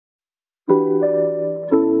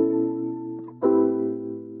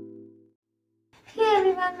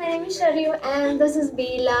name is Sharayu and this is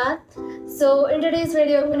Bela. So in today's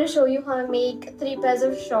video, I'm going to show you how to make 3 pairs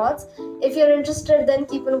of shorts. If you're interested, then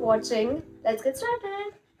keep on watching. Let's get started.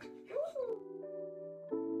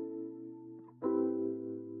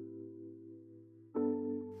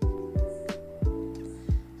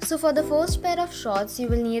 So for the first pair of shorts, you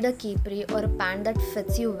will need a capri or a pant that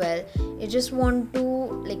fits you well. You just want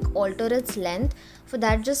to alter its length. For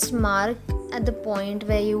that, just mark at the point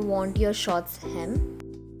where you want your shorts hem.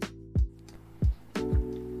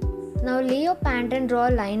 Now lay your pant and draw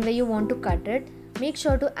a line where you want to cut it. Make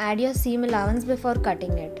sure to add your seam allowance before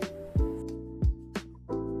cutting it.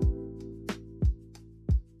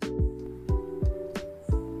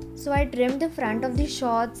 So I trimmed the front of the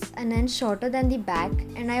shorts and then shorter than the back,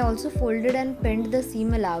 and I also folded and pinned the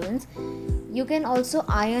seam allowance. You can also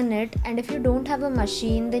iron it, and if you don't have a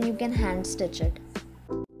machine, then you can hand stitch it.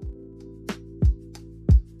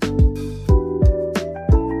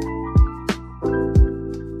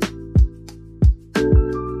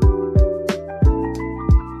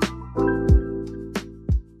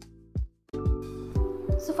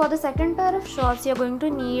 So for the second pair of shorts, you're going to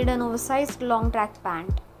need an oversized long track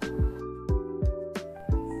pant.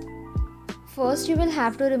 First, you will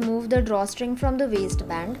have to remove the drawstring from the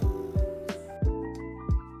waistband.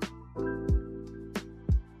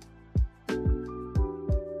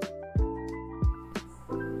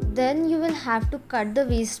 Then you will have to cut the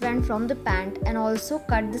waistband from the pant and also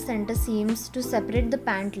cut the center seams to separate the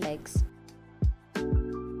pant legs.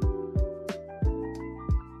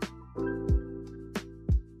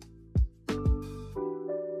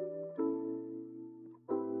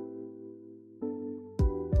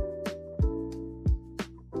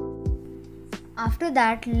 After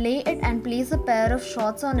that, lay it and place a pair of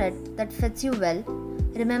shorts on it that fits you well.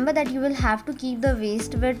 Remember that you will have to keep the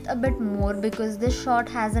waist width a bit more because this short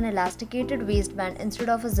has an elasticated waistband instead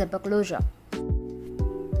of a zipper closure.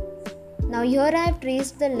 Now here I have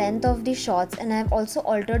traced the length of the shorts and I have also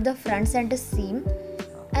altered the front center seam.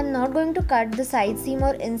 I am not going to cut the side seam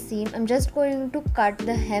or inseam. I am just going to cut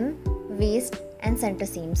the hem, waist and center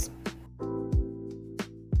seams.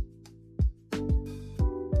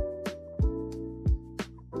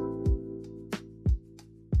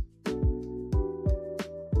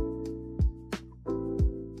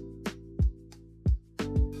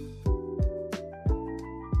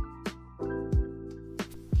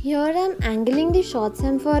 Here I am angling the shorts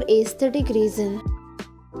hem for aesthetic reason.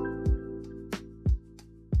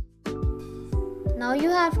 Now you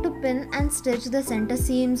have to pin and stitch the center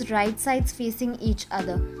seams right sides facing each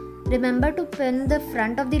other. Remember to pin the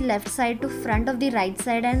front of the left side to front of the right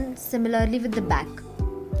side and similarly with the back.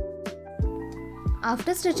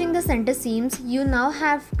 After stitching the center seams, you now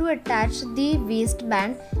have to attach the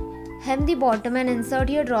waistband, hem the bottom and insert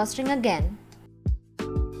your drawstring again.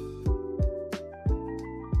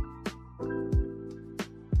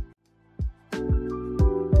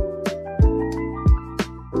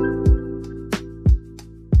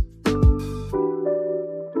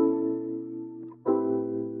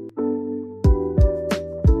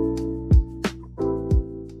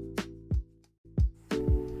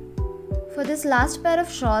 For this last pair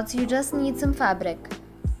of shorts, you just need some fabric.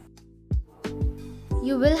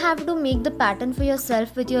 You will have to make the pattern for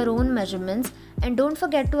yourself with your own measurements, and don't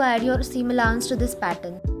forget to add your seam allowance to this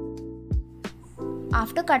pattern.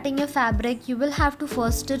 After cutting your fabric, you will have to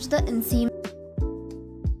first stitch the inseam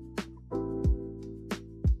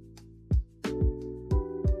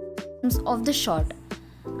of the short.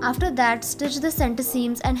 After that, stitch the center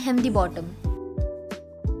seams and hem the bottom.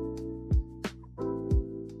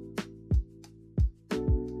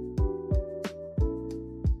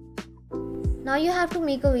 Now you have to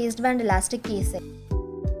make a waistband elastic casing.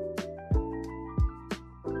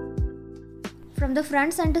 From the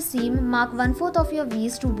front center seam, mark 1/4 of your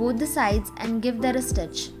waist to both the sides and give there a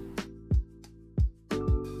stitch.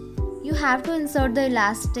 You have to insert the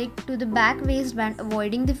elastic to the back waistband,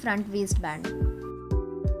 avoiding the front waistband.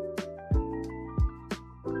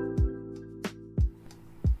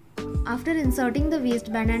 After inserting the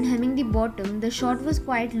waistband and hemming the bottom, the short was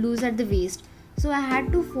quite loose at the waist. So I had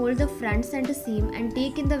to fold the front center seam and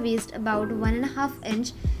take in the waist about 1.5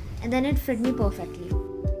 inch, and then it fit me perfectly.